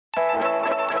Flying's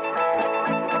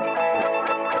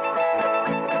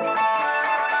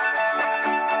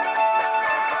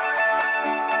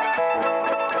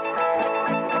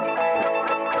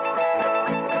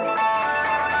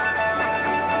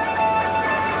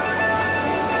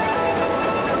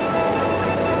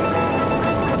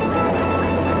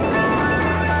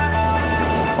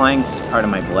part of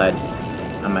my blood.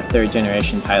 I'm a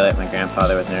third-generation pilot. My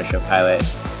grandfather was an airshow pilot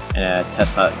and a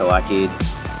test pilot for Lockheed.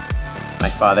 My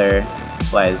father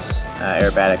flies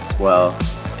aerobatics as well,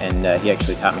 and he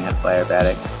actually taught me how to fly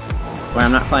aerobatics. When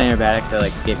I'm not flying aerobatics, I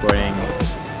like skateboarding,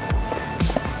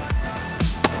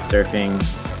 surfing,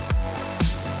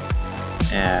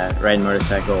 riding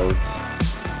motorcycles.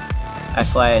 I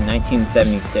fly a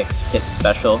 1976 Hip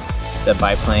Special. It's a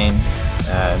biplane,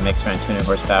 makes around 200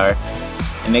 horsepower.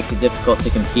 It makes it difficult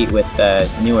to compete with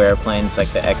new airplanes like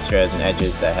the Extras and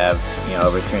Edges that have,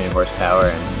 over 300 horsepower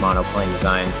and monoplane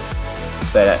design.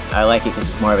 But I like it because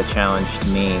it's more of a challenge to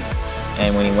me,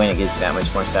 and when you win, it gives you that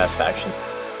much more satisfaction.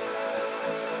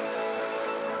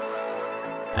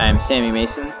 I'm Sammy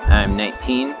Mason. I'm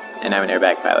 19, and I'm an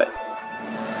aerobatic pilot.